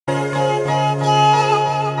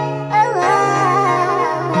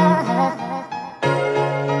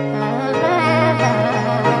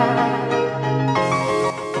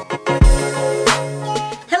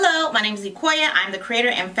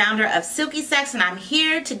creator and founder of Silky Sax, and I'm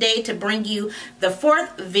here today to bring you the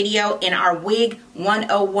 4th video in our Wig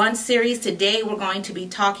 101 series. Today we're going to be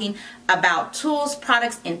talking about tools,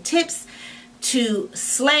 products, and tips to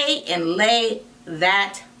slay and lay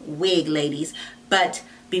that wig, ladies. But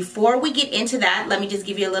before we get into that, let me just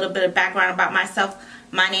give you a little bit of background about myself.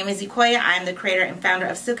 My name is Ikoya. I am the creator and founder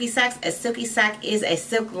of Silky Sax. A Silky Sax is a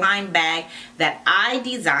silk lined bag that I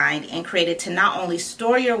designed and created to not only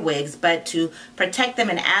store your wigs, but to protect them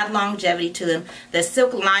and add longevity to them. The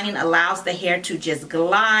silk lining allows the hair to just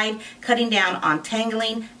glide, cutting down on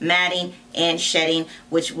tangling, matting, and shedding,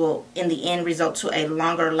 which will in the end result to a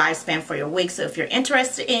longer lifespan for your wig. So if you're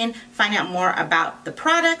interested in finding out more about the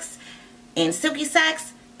products in Silky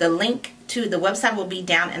Sax, the link to the website will be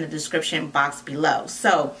down in the description box below.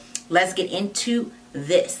 So let's get into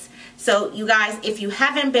this. So you guys, if you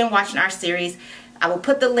haven't been watching our series, I will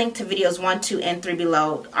put the link to videos 1, 2, and 3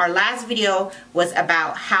 below. Our last video was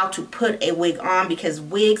about how to put a wig on, because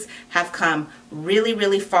wigs have come really,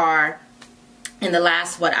 really far in the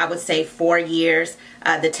last, what I would say, 4 years.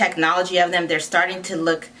 The technology of them, they're starting to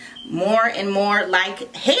look more and more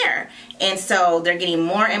like hair. And so they're getting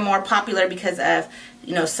more and more popular because of,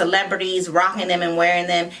 you know, celebrities rocking them and wearing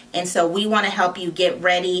them. And so we want to help you get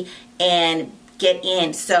ready and get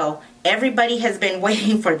in. So everybody has been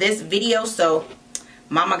waiting for this video. So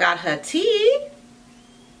Mama got her tea.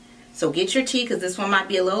 So get your tea, because this one might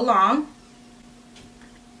be a little long.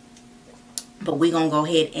 But we're going to go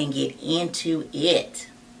ahead and get into it.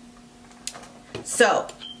 So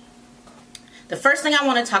the first thing I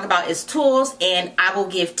want to talk about is tools, and I will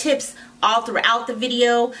give tips all throughout the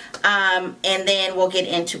video, and then we'll get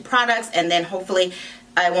into products, and then hopefully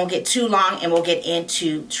I won't get too long and we'll get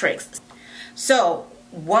into tricks. So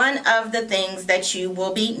one of the things that you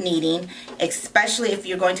will be needing, especially if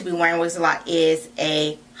you're going to be wearing wigs a lot, is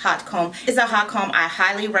a hot comb. It's a hot comb. I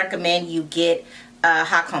highly recommend you get a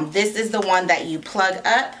hot comb. This is the one that you plug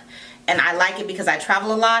up, and I like it because I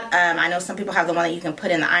travel a lot. I know some people have the one that you can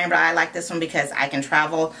put in the iron, but I like this one because I can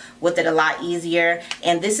travel with it a lot easier.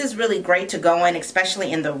 And this is really great to go in,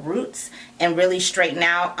 especially in the roots, and really straighten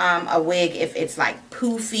out a wig if it's like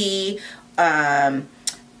poofy,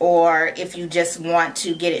 or if you just want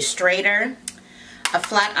to get it straighter. A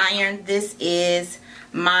flat iron. This is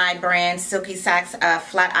my brand Silky Sax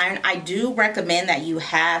flat iron. I do recommend that you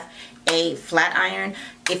have a flat iron,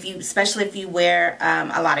 if you, especially if you wear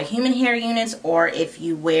a lot of human hair units, or if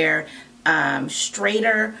you wear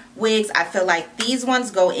straighter wigs. I feel like these ones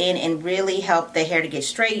go in and really help the hair to get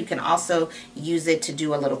straight. You can also use it to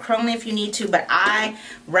do a little curling if you need to, but I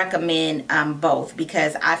recommend both,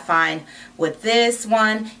 because I find with this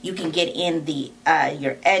one you can get in the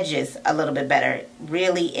your edges a little bit better,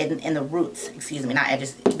 really in the roots, excuse me, not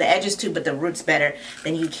edges, the edges too, but the roots better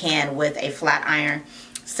than you can with a flat iron.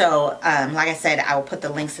 So like I said, I will put the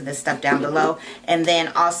links to this stuff down below. And then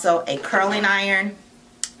also a curling iron.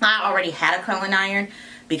 I already had a curling iron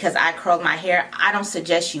because I curled my hair. I don't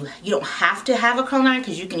suggest you don't have to have a curling iron,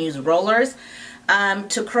 because you can use rollers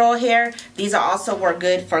to curl hair. These are also work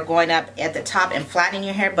good for going up at the top and flattening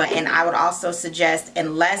your hair. And I would also suggest,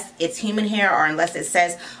 unless it's human hair or unless it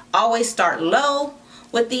says, always start low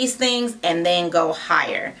with these things and then go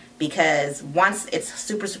higher. Because once it's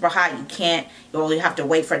super, super hot, you have to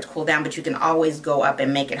wait for it to cool down, but you can always go up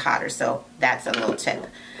and make it hotter. So that's a little tip.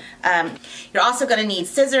 You're also going to need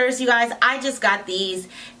scissors, you guys. I just got these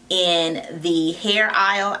in the hair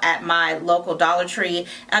aisle at my local Dollar Tree.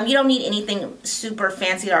 You don't need anything super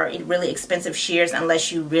fancy or really expensive shears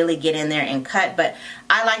unless you really get in there and cut. But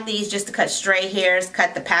I like these just to cut stray hairs,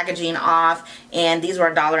 cut the packaging off, and these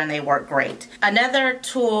were $1 and they work great. Another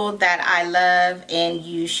tool that I love and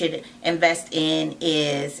you should invest in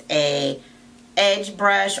is a edge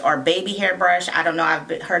brush or baby hair brush. I don't know,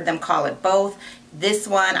 I've heard them call it both. This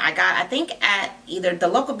one I got, I think, at either the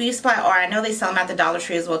local beauty supply, or I know they sell them at the Dollar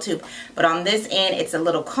Tree as well too. But on this end, it's a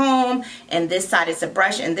little comb, and this side is a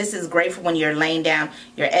brush. And this is great for when you're laying down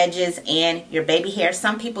your edges and your baby hair.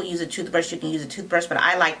 Some people use a toothbrush. You can use a toothbrush, but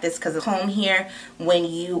I like this because of the comb here when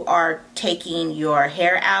you are taking your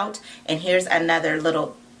hair out. And here's another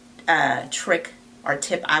little trick or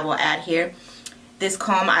tip I will add here. This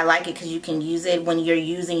comb, I like it because you can use it when you're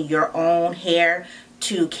using your own hair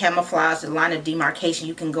to camouflage the line of demarcation.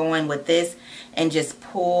 You can go in with this and just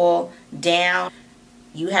pull down.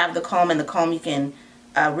 You have the comb, and the comb you can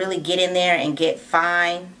really get in there and get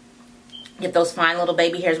those fine little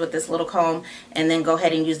baby hairs with this little comb, and then go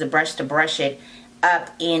ahead and use the brush to brush it up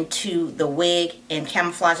into the wig and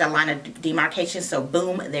camouflage that line of demarcation. So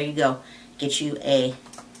boom, there you go. Get you a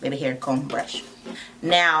baby hair comb brush.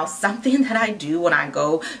 Now, something that I do when I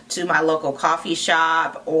go to my local coffee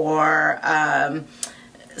shop or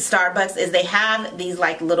Starbucks is they have these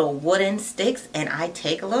like little wooden sticks, and I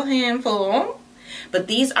take a little handful. But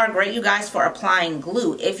these are great, you guys, for applying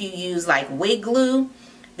glue. If you use like wig glue,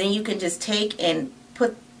 then you can just take and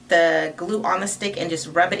put the glue on the stick and just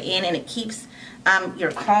rub it in, and it keeps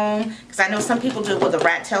your comb, because I know some people do it with a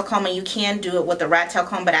rat tail comb, and you can do it with a rat tail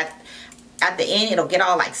comb, but at the end it'll get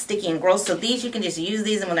all like sticky and gross. So these, you can just use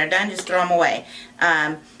these, and when they're done, just throw them away.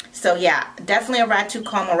 So yeah, definitely a rat tooth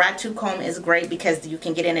comb. A rat tooth comb is great because you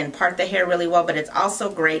can get in and part the hair really well, but it's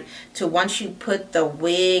also great to, once you put the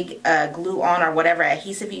wig glue on or whatever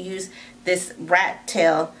adhesive you use, this rat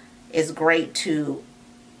tail is great to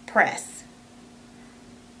press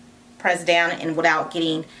down and without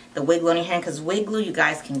getting the wig glue in your hand, because wig glue, you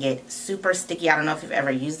guys, can get super sticky. I don't know if you've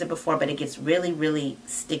ever used it before, but it gets really, really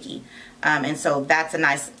sticky. And so that's a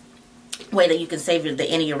nice way that you can save the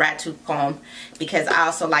end of your rat tooth comb, because I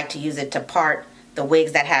also like to use it to part the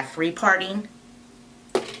wigs that have free parting.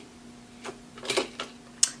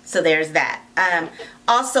 So there's that.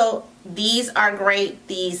 Also, these are great,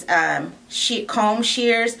 these comb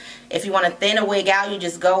shears. If you want to thin a wig out, you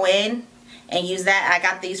just go in and use that. I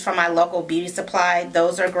got these from my local beauty supply.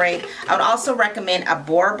 Those are great. I would also recommend a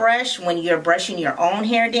boar brush when you're brushing your own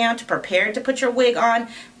hair down to prepare to put your wig on.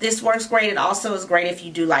 This works great. It also is great if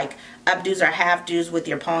you do like updos or half dos with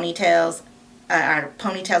your ponytails,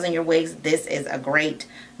 in your wigs. This is a great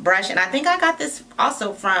brush, and I think I got this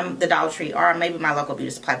also from the Dollar Tree or maybe my local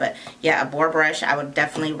beauty supply. But yeah, a boar brush I would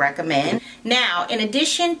definitely recommend. Now, in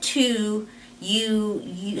addition to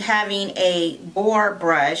you having a boar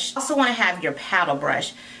brush, also want to have your paddle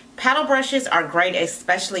brush. Paddle brushes are great,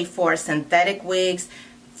 especially for synthetic wigs,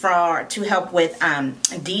 to help with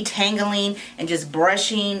detangling and just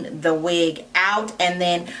brushing the wig out. And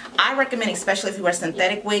then I recommend, especially if you wear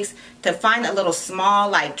synthetic wigs, to find a little small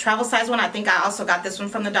like travel size one. I think I also got this one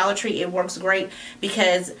from the Dollar Tree. It works great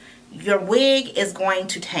because your wig is going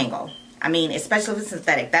to tangle. I mean, especially if it's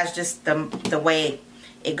synthetic. That's just the way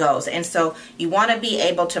it goes. And so you want to be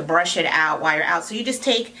able to brush it out while you're out. So you just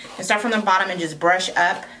take and start from the bottom and just brush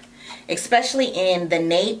up, especially in the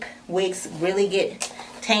nape. Wigs really get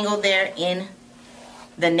tangled there in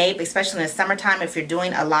the nape, especially in the summertime if you're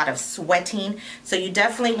doing a lot of sweating. So you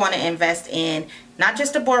definitely want to invest in not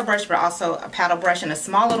just a boar brush, but also a paddle brush, and a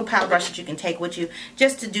small little paddle brush that you can take with you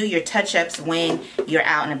just to do your touch-ups when you're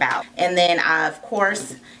out and about. And then of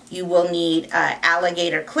course you will need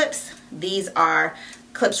alligator clips. These are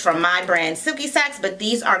clips from my brand Silky Sacks, but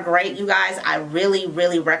these are great, you guys. I really,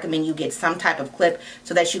 really recommend you get some type of clip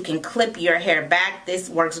so that you can clip your hair back. This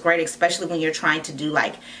works great, especially when you're trying to do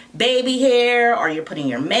like baby hair or you're putting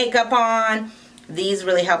your makeup on. These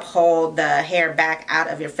really help hold the hair back out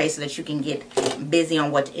of your face so that you can get busy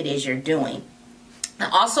on what it is you're doing. I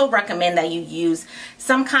also recommend that you use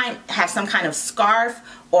have some kind of scarf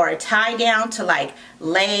or a tie down to like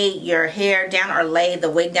lay your hair down or lay the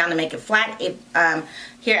wig down to make it flat.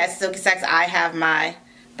 Here at Silky Sacks, I have my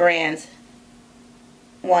brand's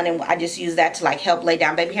one, and I just use that to like help lay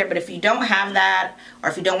down baby hair. But if you don't have that, or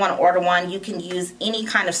if you don't want to order one, you can use any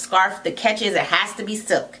kind of scarf. The catch is it has to be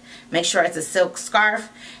silk. Make sure it's a silk scarf.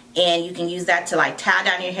 And you can use that to like tie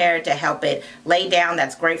down your hair to help it lay down.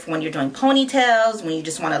 That's great for when you're doing ponytails, when you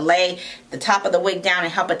just want to lay the top of the wig down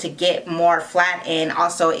and help it to get more flat, and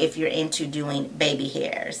also if you're into doing baby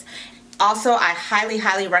hairs. Also, I highly,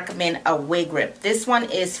 highly recommend a wig grip. This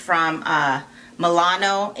one is from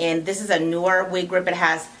Milano, and this is a newer wig grip. It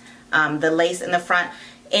has the lace in the front.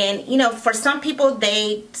 And you know, for some people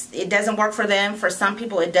it doesn't work for them. For some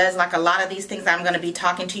people it does, like a lot of these things I'm going to be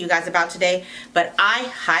talking to you guys about today. But I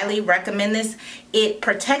highly recommend this. It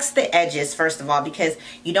protects the edges, first of all, because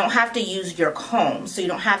you don't have to use your comb, so you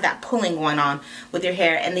don't have that pulling going on with your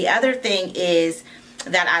hair. And the other thing is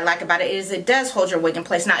that I like about it is it does hold your wig in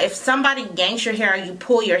place. Now, if somebody yanks your hair or you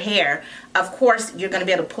pull your hair, of course you're going to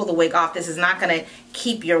be able to pull the wig off. This is not going to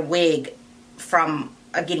keep your wig from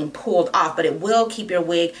getting pulled off, but it will keep your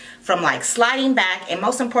wig from like sliding back. And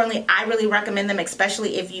most importantly, I really recommend them,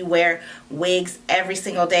 especially if you wear wigs every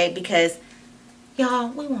single day, because y'all,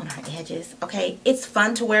 we want our edges, okay? It's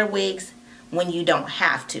fun to wear wigs when you don't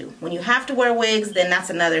have to. When you have to wear wigs, then that's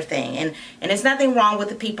another thing. And there's nothing wrong with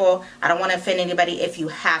the people. I don't want to offend anybody if you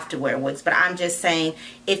have to wear wigs, but I'm just saying,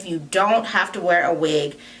 if you don't have to wear a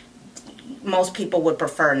wig, most people would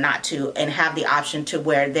prefer not to and have the option to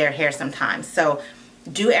wear their hair sometimes. So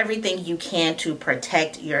do everything you can to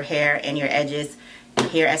protect your hair and your edges.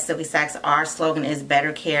 Here at Silky Sacks, our slogan is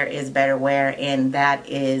better care is better wear, and that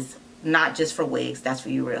is not just for wigs, that's for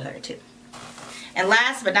you real hair too. And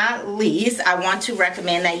last but not least, I want to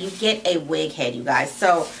recommend that you get a wig head, you guys.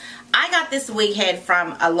 So I got this wig head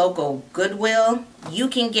from a local Goodwill. You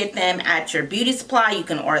can get them at your beauty supply. You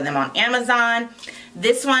can order them on Amazon.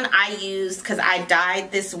 This one I used because I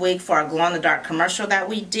dyed this wig for a glow-in-the-dark commercial that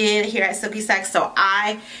we did here at Silky Sax. So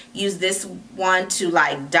I used this one to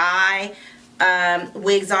like dye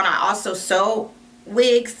wigs on. I also sew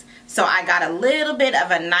wigs. So I got a little bit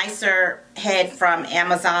of a nicer head from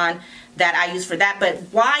Amazon that I use for that. But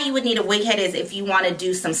why you would need a wig head is if you want to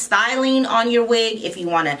do some styling on your wig, if you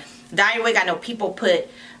want to dye your wig. I know people put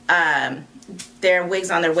their wigs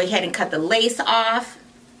on their wig head and cut the lace off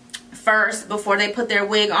first before they put their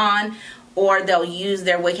wig on, or they'll use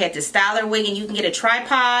their wig head to style their wig, and you can get a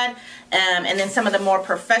tripod. And then some of the more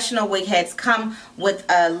professional wig heads come with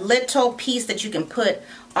a little piece that you can put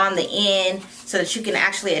on the end so that you can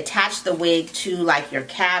actually attach the wig to like your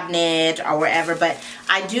cabinet or wherever. But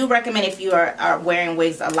I do recommend, if you are wearing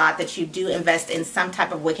wigs a lot, that you do invest in some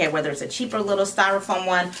type of wig head, whether it's a cheaper little styrofoam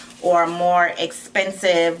one or a more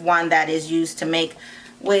expensive one that is used to make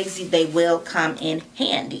wigs. They will come in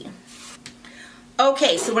handy.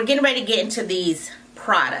 Okay, so we're getting ready to get into these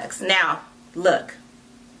products. Now, look,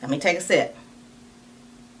 let me take a sip.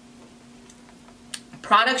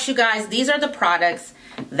 Products, you guys, these are the products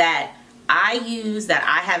that I use, that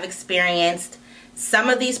I have experienced. Some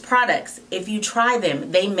of these products, if you try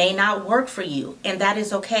them, they may not work for you, and that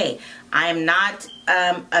is okay. I am not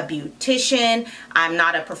a beautician. I'm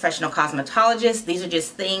not a professional cosmetologist. These are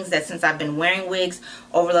just things that, since I've been wearing wigs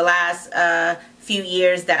over the last few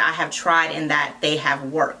years, that I have tried and that they have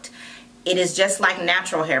worked. It is just like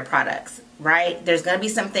natural hair products, right? There's going to be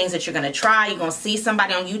some things that you're going to try. You're going to see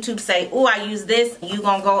somebody on YouTube say, "Oh, I use this." You're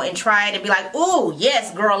going to go and try it and be like, "Oh,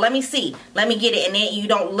 yes, girl, let me see. Let me get it." And then you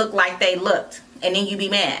don't look like they looked. And then you be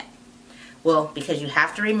mad. Well, because you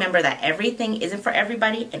have to remember that everything isn't for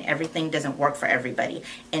everybody and everything doesn't work for everybody.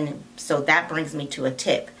 And so that brings me to a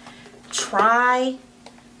tip. Try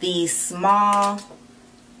these small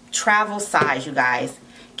travel size, you guys.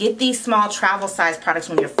 Get these small travel size products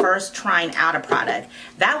when you're first trying out a product.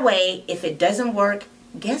 That way, if it doesn't work,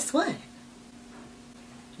 guess what?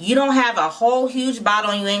 You don't have a whole huge bottle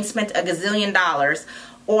and you ain't spent a gazillion dollars.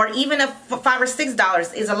 Or even $5 or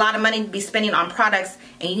 $6 is a lot of money to be spending on products.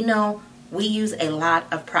 And you know, we use a lot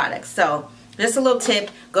of products. So just a little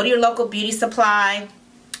tip. Go to your local beauty supply.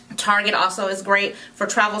 Target also is great for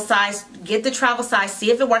travel size. Get the travel size,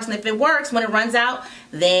 see if it works, and if it works, when it runs out,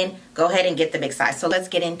 then go ahead and get the big size. So let's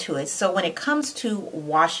get into it. So when it comes to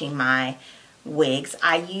washing my wigs,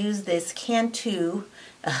 I use this Cantu,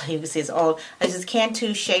 you can see it's old, I use this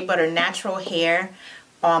Cantu Shea Butter Natural Hair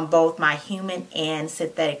on both my human and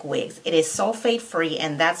synthetic wigs. It is sulfate free,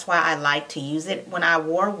 and that's why I like to use it. When I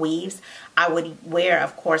wore weaves, I would wear,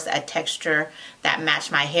 of course, a texture that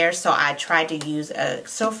matched my hair, so I tried to use a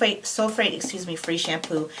sulfate free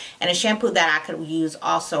shampoo, and a shampoo that I could use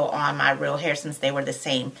also on my real hair, since they were the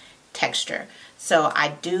same texture. So I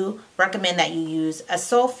do recommend that you use a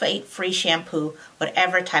sulfate free shampoo,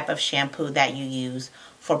 whatever type of shampoo that you use,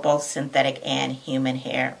 for both synthetic and human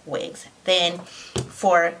hair wigs. Then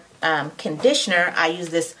for conditioner, I use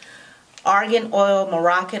this Argan Oil,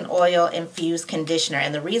 Moroccan Oil Infused Conditioner.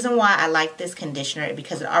 And the reason why I like this conditioner is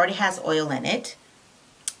because it already has oil in it.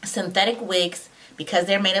 Synthetic wigs, because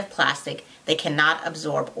they're made of plastic, they cannot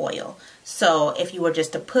absorb oil. So if you were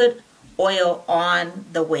just to put oil on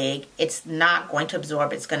the wig, it's not going to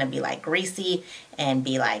absorb. It's going to be like greasy and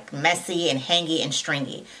be like messy and hangy and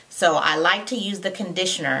stringy. So I like to use the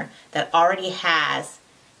conditioner that already has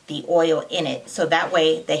the oil in it, so that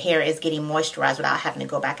way the hair is getting moisturized without having to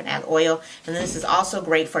go back and add oil. And this is also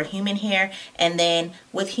great for human hair. And then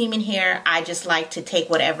with human hair, I just like to take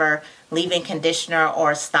whatever leave-in conditioner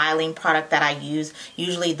or styling product that I use.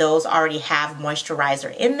 Usually those already have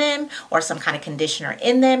moisturizer in them or some kind of conditioner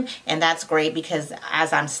in them, and that's great because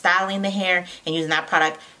as I'm styling the hair and using that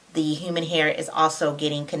product, the human hair is also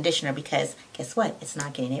getting conditioner, because guess what? It's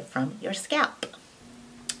not getting it from your scalp.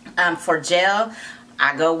 For gel,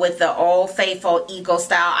 I go with the Old Faithful Eco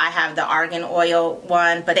Style. I have the Argan Oil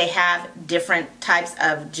one, but they have different types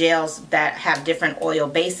of gels that have different oil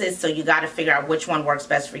bases, so you got to figure out which one works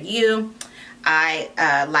best for you.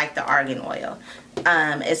 I like the Argan Oil.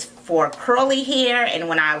 It's for curly hair, and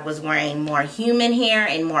when I was wearing more human hair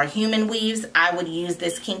and more human weaves, I would use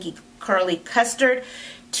this Kinky-Curly Custard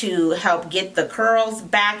to help get the curls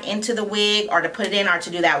back into the wig, or to put it in, or to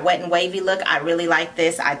do that wet and wavy look. I really like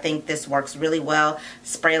this. I think this works really well.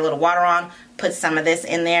 Spray a little water on, put some of this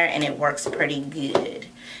in there, and it works pretty good.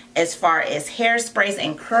 As far as hairsprays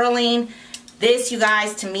and curling, this, you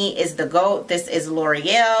guys, to me is the GOAT. This is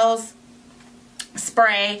Loreal's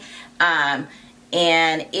spray, and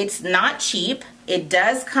it's not cheap. It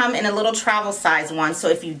does come in a little travel size one, so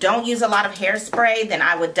if you don't use a lot of hairspray, then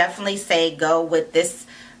I would definitely say go with this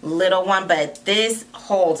little one. But this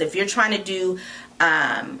holds. If you're trying to do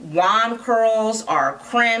wand curls or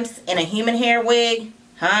crimps in a human hair wig,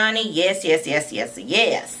 honey, yes, yes, yes, yes,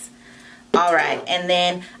 yes. All right, and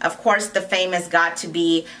then of course the famous Got To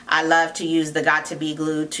Be. I love to use the Got To Be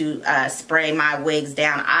glue to spray my wigs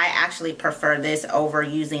down. I actually prefer this over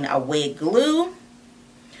using a wig glue,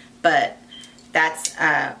 but that's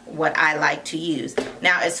what I like to use.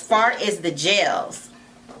 Now, as far as the gels,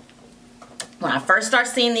 when I first started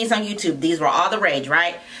seeing these on YouTube, these were all the rage,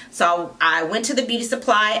 right? So I went to the beauty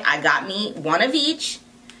supply. I got me one of each.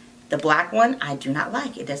 The black one, I do not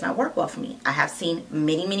like. It does not work well for me. I have seen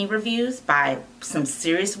many, many reviews by some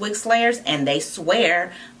serious wig slayers, and they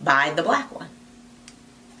swear by the black one.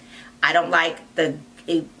 I don't like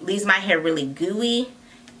it leaves my hair really gooey,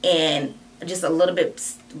 and just a little bit,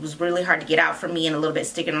 it was really hard to get out for me, and a little bit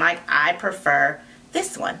sticking. Like, I prefer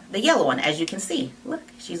this one, the yellow one. As you can see, look,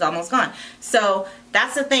 she's almost gone. So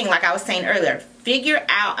that's the thing, like I was saying earlier, figure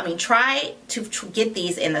out, I mean, try to get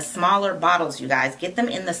these in the smaller bottles, you guys. Get them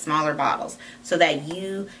in the smaller bottles so that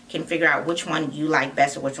you can figure out which one you like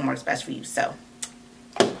best or which one works best for you. So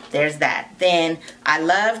there's that. Then I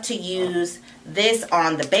love to use this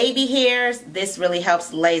on the baby hairs. This really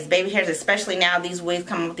helps lace baby hairs, especially now these wigs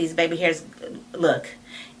come with these baby hairs. Look,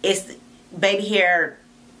 it's baby hair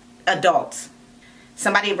adults.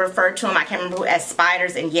 Somebody referred to them, I can't remember who, as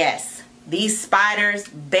spiders, and yes, these spiders,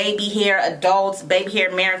 baby hair adults, baby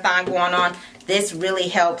hair marathon going on, this really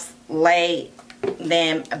helps lay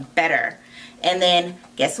them better. And then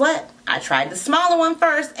guess what? I tried the smaller one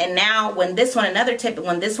first, and now when this one, another tip,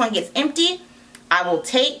 when this one gets empty, I will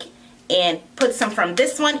take and put some from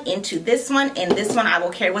this one into this one, and this one I will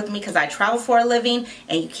carry with me because I travel for a living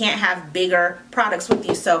and you can't have bigger products with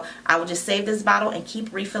you. So I will just save this bottle and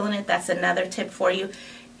keep refilling it. That's another tip for you.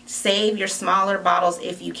 Save your smaller bottles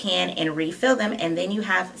if you can and refill them, and then you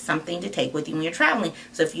have something to take with you when you're traveling.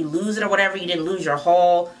 So if you lose it or whatever, you didn't lose your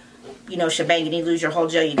whole, you know, shebang, you didn't lose your whole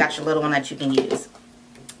gel, you got your little one that you can use.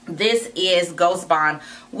 This is Ghost Bond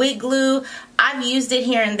wig glue. I've used it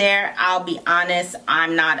here and there. I'll be honest,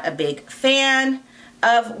 I'm not a big fan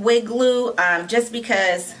of wig glue, just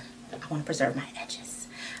because I want to preserve my edges.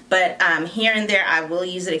 But here and there I will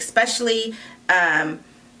use it, especially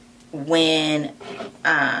when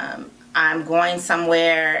I'm going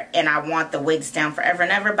somewhere and I want the wigs down forever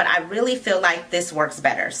and ever. But I really feel like this works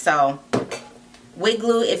better. So wig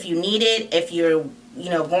glue, if you need it, if you're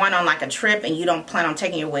going on like a trip and you don't plan on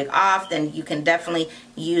taking your wig off, then you can definitely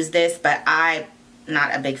use this, but I'm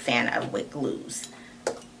not a big fan of wig glues.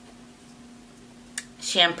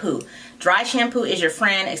 Shampoo. Dry shampoo is your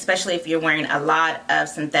friend, especially if you're wearing a lot of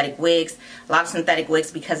synthetic wigs. A lot of synthetic wigs,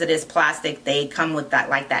 because it is plastic, they come with that,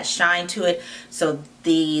 like that shine to it. So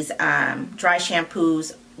these dry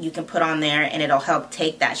shampoos you can put on there and it'll help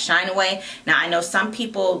take that shine away. Now I know some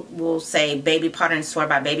people will say baby powder and swear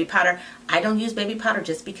by baby powder. I don't use baby powder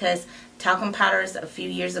just because talcum powders a few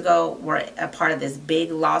years ago were a part of this big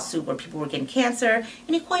lawsuit where people were getting cancer,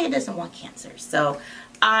 and Equia doesn't want cancer. So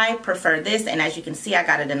I prefer this, and as you can see, I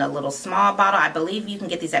got it in a little small bottle. I believe you can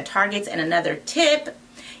get these at Targets. And another tip,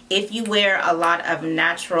 if you wear a lot of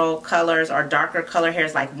natural colors or darker color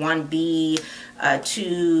hairs like 1B,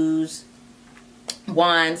 2s,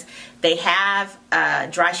 1s, they have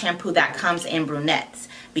dry shampoo that comes in brunettes.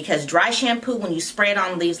 Because dry shampoo, when you spray it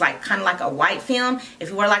on, leaves like kind of like a white film. If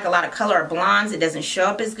you wear like a lot of color or blondes, it doesn't show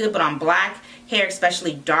up as good. But on black hair,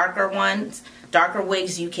 especially darker ones, darker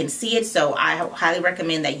wigs, you can see it. So I highly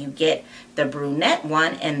recommend that you get the brunette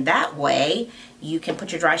one, and that way you can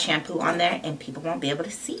put your dry shampoo on there and people won't be able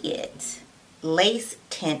to see it. Lace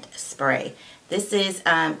tint spray. This is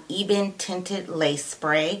Ebin tinted lace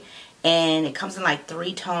spray, and it comes in like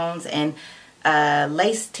 3 tones. And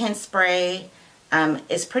lace tint spray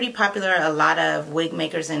is pretty popular. A lot of wig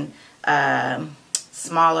makers and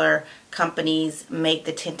smaller companies make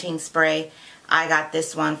the tinting spray. I got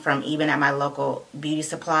this one from Ebin at my local beauty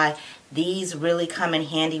supply. These really come in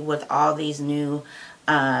handy with all these new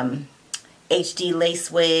HD lace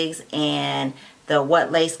wigs and the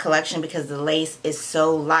What Lace collection, because the lace is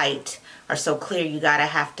so light or so clear, you gotta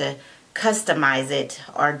have to customize it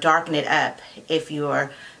or darken it up if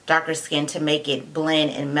you're darker skin to make it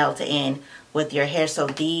blend and melt in with your hair. So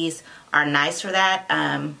these are nice for that.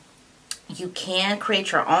 You can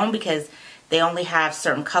create your own because they only have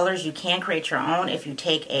certain colors. You can create your own if you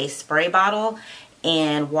take a spray bottle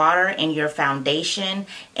and water and your foundation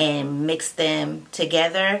and mix them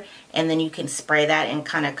together, and then you can spray that and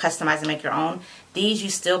kind of customize and make your own. These you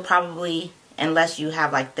still probably, unless you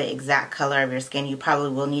have like the exact color of your skin, you probably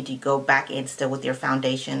will need to go back in still with your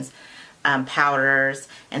foundations, powders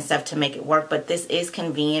and stuff to make it work. But this is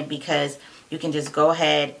convenient because you can just go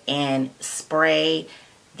ahead and spray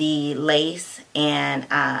the lace, and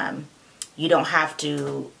you don't have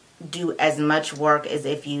to do as much work as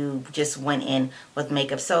if you just went in with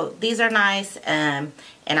makeup. So these are nice, and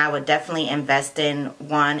I would definitely invest in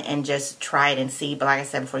one and just try it and see. But like I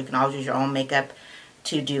said before, you can always use your own makeup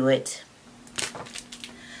to do it.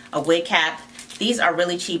 A wig cap. These are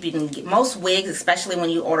really cheap. You can get most wigs, especially when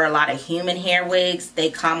you order a lot of human hair wigs, they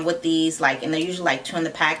come with these, like, and they're usually like 2 in the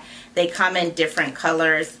pack. They come in different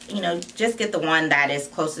colors. You know, just get the one that is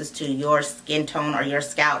closest to your skin tone or your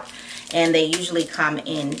scalp. And they usually come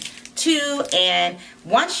in 2. And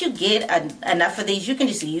once you get enough of these, you can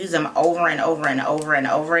just use them over and over and over and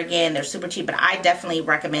over again. They're super cheap, but I definitely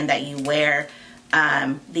recommend that you wear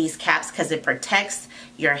these caps because it protects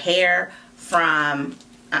your hair from,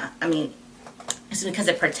 it's because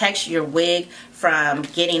it protects your wig from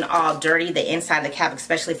getting all dirty, the inside of the cap,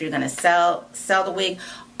 especially if you're going to sell the wig.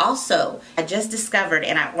 Also, I just discovered,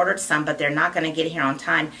 and I ordered some, but they're not going to get here on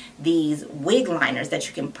time, these wig liners that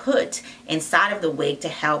you can put inside of the wig to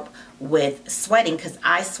help with sweating, because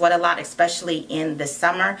I sweat a lot, especially in the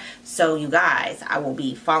summer. So you guys, I will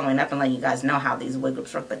be following up and letting you guys know how these wig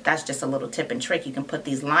grips work, but that's just a little tip and trick. You can put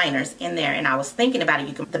these liners in there, and I was thinking about it.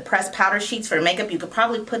 You can, the pressed powder sheets for makeup, you could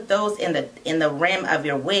probably put those in the rim of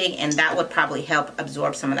your wig, and that would probably help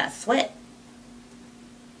absorb some of that sweat.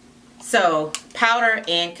 So powder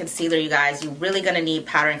and concealer, you guys, you're really going to need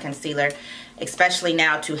powder and concealer, especially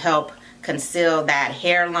now to help conceal that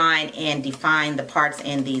hairline and define the parts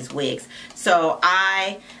in these wigs. So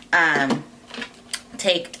I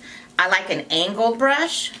like an angled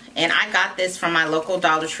brush, and I got this from my local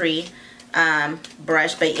Dollar Tree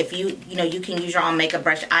brush, but if you can use your own makeup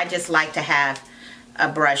brush. I just like to have a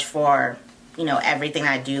brush for, you know, everything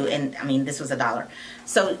I do, and I mean, this was $1.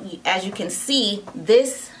 So as you can see,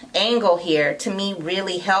 this angle here to me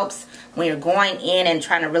really helps when you're going in and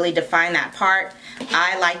trying to really define that part.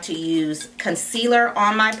 I like to use concealer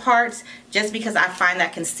on my parts just because I find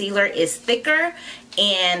that concealer is thicker,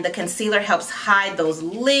 and the concealer helps hide those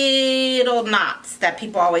little knots that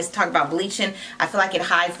people always talk about bleaching. I feel like it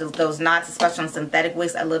hides those knots, especially on synthetic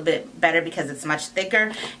wigs, a little bit better because it's much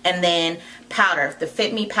thicker. And then powder. The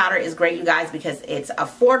Fit Me powder is great, you guys, because it's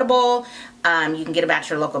affordable. You can get them at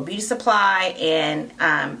your local beauty supply, and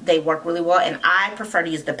they work really well. And I prefer to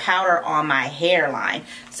use the powder on my hairline.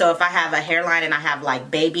 So if I have a hairline and I have like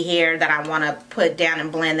baby hair that I want to put down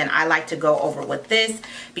and blend, then I like to go over with this,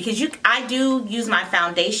 because I do use my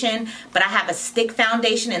foundation, but I have a stick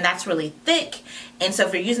foundation, and that's really thick. And so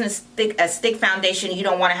if you're using a stick foundation, you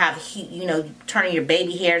don't want to have, you know, turning your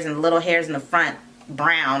baby hairs and little hairs in the front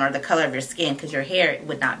brown or the color of your skin, because your hair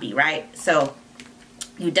would not be right. So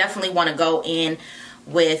you definitely want to go in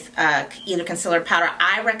with either concealer or powder.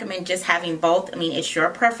 I recommend just having both. I mean, it's your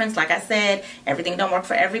preference. Like I said, everything don't work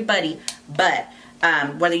for everybody, but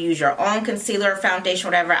whether you use your own concealer or foundation,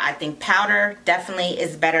 whatever, I think powder definitely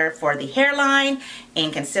is better for the hairline,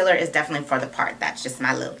 and concealer is definitely for the part. That's just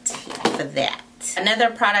my little tip for that.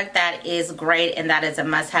 Another product that is great, and that is a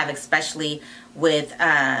must-have, especially with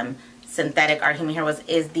synthetic or human hair oils,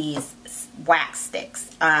 is these wax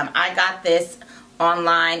sticks. I got this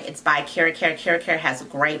online. It's by KeraCare. KeraCare has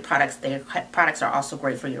great products. Their products are also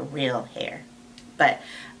great for your real hair. But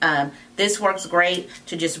this works great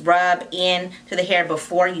to just rub in to the hair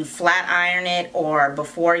before you flat iron it or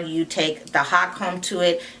before you take the hot comb to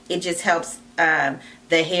it. It just helps the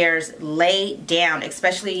hairs lay down,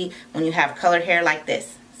 especially when you have colored hair like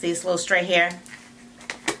this. See this little straight hair?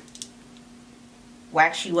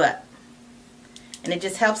 Wax you up. And it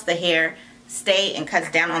just helps the hair stay and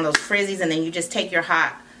cuts down on those frizzies, and then you just take your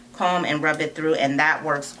hot comb and rub it through, and that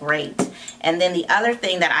works great. And then the other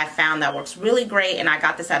thing that I found that works really great, and I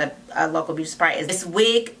got this at a local beauty supply, is this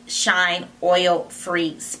Wig Shine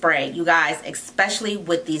oil-free spray. You guys, especially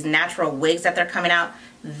with these natural wigs that they're coming out,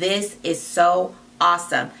 this is so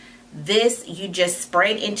awesome. This, you just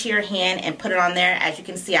spray it into your hand and put it on there. As you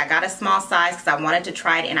can see, I got a small size because I wanted to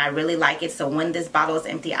try it, and I really like it. So when this bottle is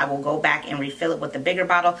empty, I will go back and refill it with the bigger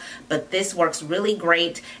bottle. But this works really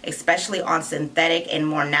great, especially on synthetic and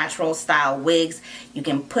more natural style wigs. You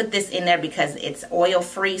can put this in there because it's oil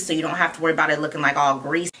free, so you don't have to worry about it looking like all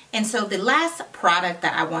greasy. And so the last product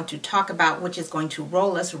that I want to talk about, which is going to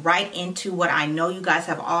roll us right into what I know you guys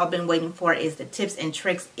have all been waiting for, is the tips and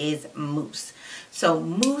tricks, is mousse. So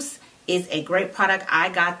mousse is a great product. I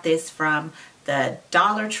got this from the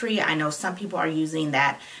Dollar Tree. I know some people are using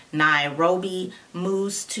that Nairobi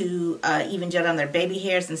mousse to even gel down their baby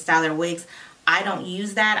hairs and style their wigs. I don't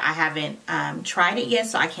use that. I haven't tried it yet,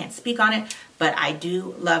 so I can't speak on it. But I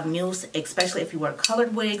do love mousse, especially if you wear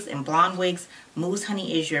colored wigs and blonde wigs. Mousse,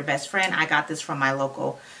 honey, is your best friend. I got this from my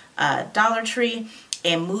local Dollar Tree.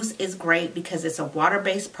 And mousse is great because it's a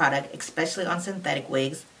water-based product, especially on synthetic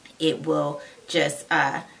wigs. It will just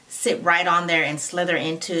sit right on there and slither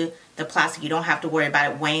into the plastic. You don't have to worry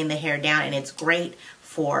about it weighing the hair down. And it's great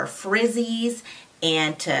for frizzies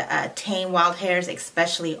and to tame wild hairs,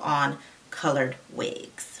 especially on colored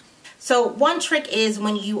wigs. So one trick is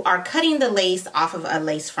when you are cutting the lace off of a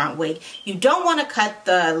lace front wig, you don't want to cut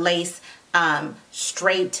the lace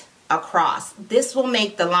straight across. This will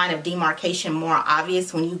make the line of demarcation more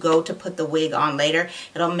obvious when you go to put the wig on later.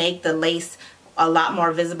 It'll make the lace a lot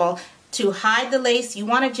more visible. To hide the lace, you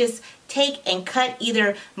want to just take and cut,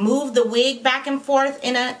 either move the wig back and forth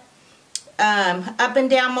in a up and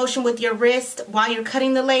down motion with your wrist while you're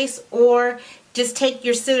cutting the lace, or just take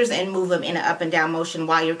your scissors and move them in an up and down motion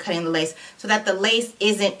while you're cutting the lace so that the lace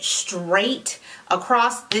isn't straight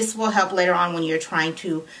across. This will help later on when you're trying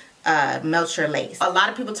to melt your lace. A lot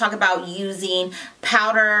of people talk about using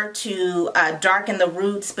powder to darken the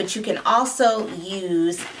roots, but you can also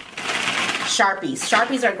use Sharpies.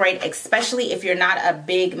 Sharpies are great, especially if you're not a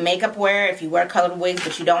big makeup wearer. If you wear colored wigs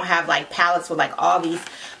but you don't have like palettes with like all these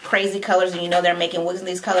crazy colors and you know they're making wigs in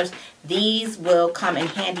these colors, these will come in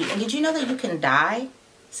handy. And did you know that you can dye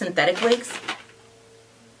synthetic wigs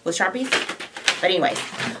with Sharpies? But anyway,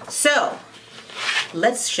 so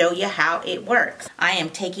let's show you how it works. I am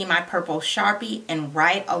taking my purple Sharpie, and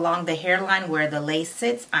right along the hairline where the lace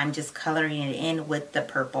sits, I'm just coloring it in with the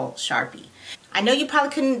purple Sharpie. I know you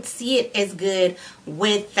probably couldn't see it as good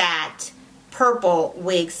with that purple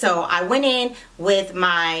wig, so I went in with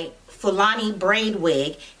my Fulani braid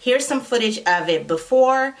wig. Here's some footage of it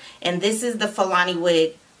before, and this is the Fulani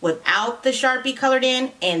wig without the Sharpie colored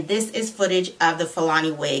in, and this is footage of the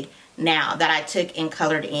Fulani wig now that I took and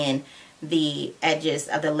colored in the edges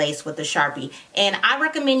of the lace with the Sharpie. And I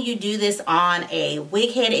recommend you do this on a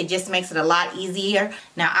wig head. It just makes it a lot easier.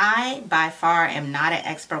 Now, I by far am not an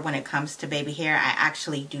expert when it comes to baby hair. I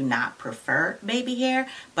actually do not prefer baby hair,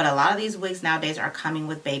 but a lot of these wigs nowadays are coming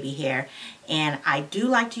with baby hair, and I do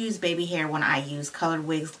like to use baby hair when I use colored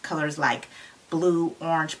wigs, colors like blue,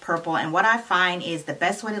 orange, purple. And what I find is the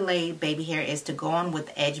best way to lay baby hair is to go on with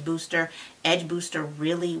Edge Booster. Edge Booster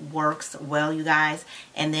really works well, you guys.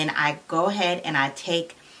 And then I go ahead and I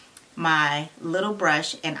take my little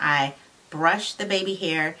brush and I brush the baby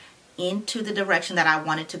hair into the direction that I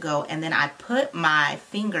want it to go, and then I put my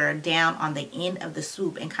finger down on the end of the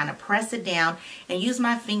swoop and kind of press it down and use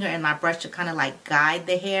my finger and my brush to kind of like guide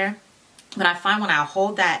the hair. But I find when I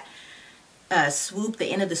hold that swoop, the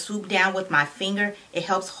end of the swoop down with my finger, it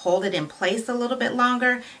helps hold it in place a little bit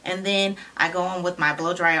longer. And then I go on with my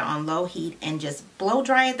blow dryer on low heat and just blow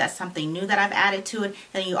dry it. That's something new that I've added to it.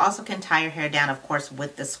 And you also can tie your hair down, of course,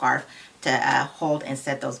 with the scarf to hold and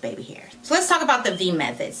set those baby hairs. So let's talk about the V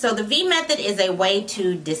method. So the V method is a way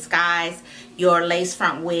to disguise your lace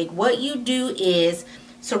front wig. What you do is,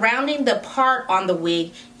 surrounding the part on the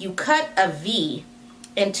wig, you cut a V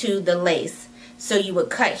into the lace. So you would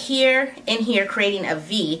cut here and here, creating a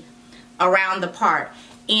V around the part.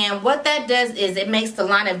 And what that does is it makes the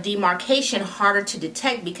line of demarcation harder to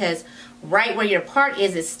detect, because right where your part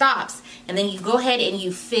is, it stops. And then you go ahead and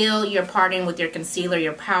you fill your part in with your concealer,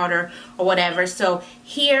 your powder, or whatever. So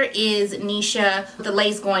here is Nisha, the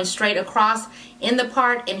lace going straight across in the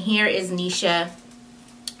part, and here is Nisha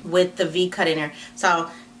with the V cut in her. So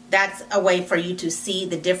that's a way for you to see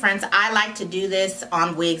the difference. I like to do this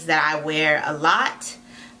on wigs that I wear a lot.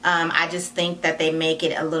 I just think that they make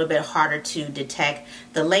it a little bit harder to detect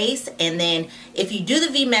the lace. And then if you do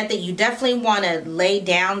the V method, you definitely want to lay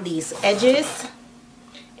down these edges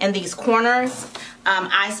and these corners.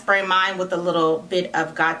 I spray mine with a little bit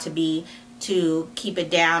of Got2b to keep it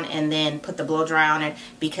down, and then put the blow dry on it,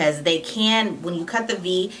 because they can, when you cut the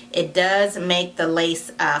V, it does make the lace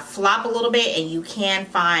flop a little bit, and you can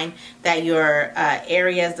find that your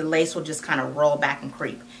areas, the lace will just kind of roll back and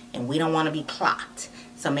creep, and we don't want to be clocked.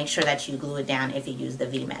 So make sure that you glue it down if you use the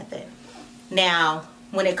V method. Now,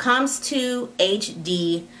 when it comes to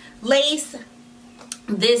HD lace,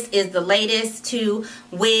 this is the latest to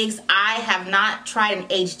wigs. I have not tried an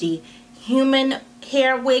HD human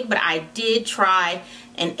hair wig, but I did try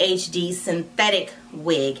an HD synthetic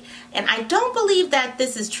wig, and I don't believe that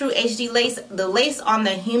this is true HD lace. The lace on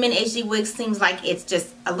the human HD wig seems like it's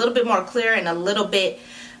just a little bit more clear and a little bit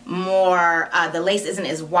more, the lace isn't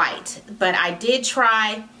as white. But I did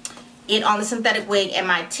try it on the synthetic wig, and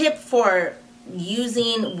my tip for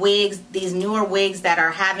using wigs, these newer wigs that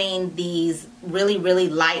are having these really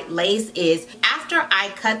light lace, is after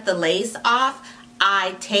I cut the lace off,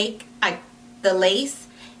 I take the lace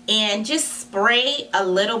and just spray a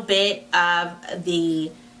little bit of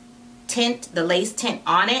the tint, the lace tint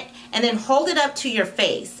on it, and then hold it up to your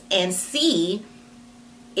face and see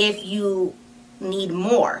if you need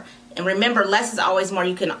more. And remember, less is always more.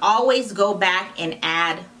 You can always go back and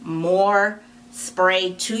add more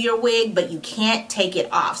spray to your wig, but you can't take it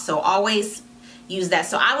off. So always use that.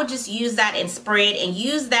 So I would just use that and spray it, and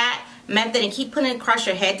use that method and keep putting it across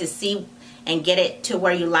your head to see and get it to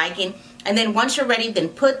where you like it. And then once you're ready, then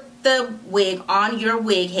put the wig on your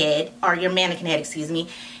wig head, or your mannequin head, excuse me,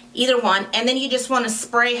 either one. And then you just want to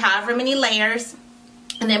spray however many layers,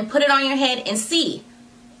 and then put it on your head and see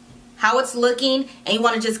how it's looking. And you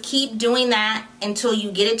want to just keep doing that until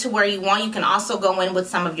you get it to where you want. You can also go in with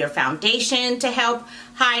some of your foundation to help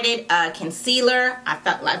hide it. Concealer,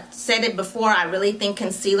 I've said it before, I really think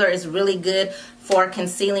concealer is really good for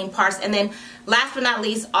concealing parts. And then last but not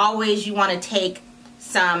least, always you want to take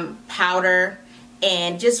some powder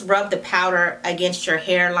and just rub the powder against your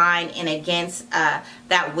hairline and against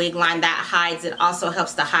that wig line. That hides it, also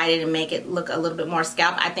helps to hide it and make it look a little bit more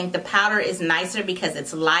scalp. I think the powder is nicer because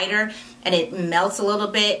it's lighter and it melts a little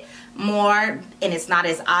bit more, and it's not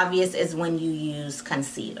as obvious as when you use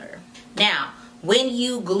concealer. Now, when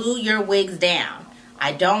you glue your wigs down,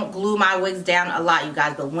 I don't glue my wigs down a lot, you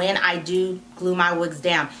guys, but when I do glue my wigs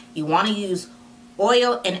down, you want to use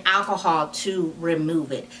oil and alcohol to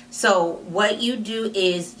remove it. So what you do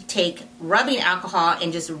is take rubbing alcohol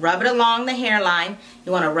and just rub it along the hairline.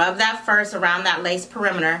 You want to rub that first around that lace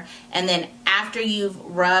perimeter, and then after you've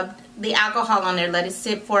rubbed the alcohol on there, let it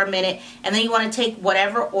sit for a minute, and then you want to take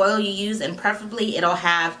whatever oil you use, and preferably it'll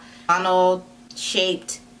have funnel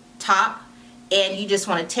shaped top, and you just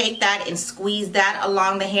want to take that and squeeze that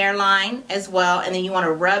along the hairline as well, and then you want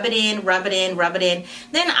to rub it in, rub it in, rub it in.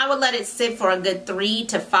 Then I would let it sit for a good 3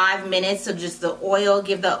 to 5 minutes, so just the oil,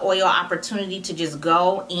 give the oil opportunity to just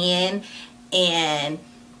go in and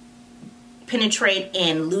penetrate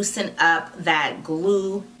and loosen up that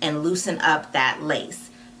glue and loosen up that lace.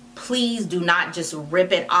 Please do not just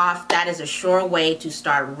rip it off. That is a sure way to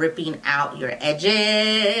start ripping out your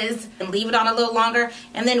edges. And leave it on a little longer,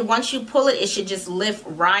 and then once you pull it, it should just lift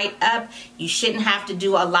right up. You shouldn't have to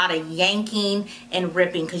do a lot of yanking and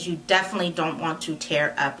ripping, because you definitely don't want to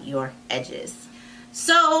tear up your edges.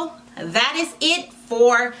 So that is it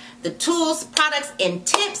for the tools, products, and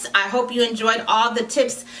tips. I hope you enjoyed all the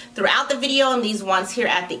tips throughout the video and these ones here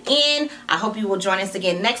at the end. I hope you will join us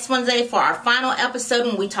again next Wednesday for our final episode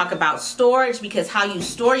when we talk about storage, because how you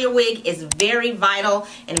store your wig is very vital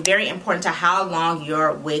and very important to how long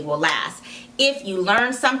your wig will last. If you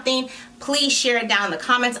learned something, please share it down in the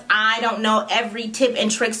comments. I don't know every tip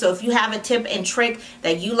and trick, so if you have a tip and trick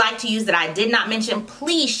that you like to use that I did not mention,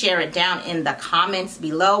 please share it down in the comments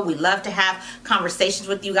below. We love to have conversations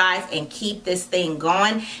with you guys and keep this thing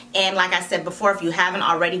going. And like I said before, if you haven't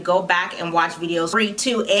already, go back and watch videos 3,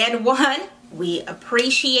 2, and 1. We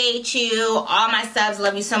appreciate you. All my subs,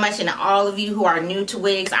 love you so much. And all of you who are new to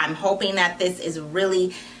wigs, I'm hoping that this is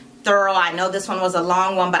really thorough. I know this one was a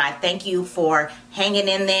long one, but I thank you for hanging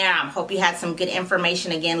in there. I hope you had some good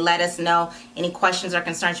information. Again, let us know any questions or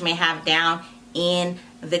concerns you may have down in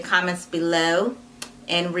the comments below.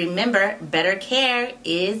 And remember, better care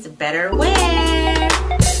is better wear.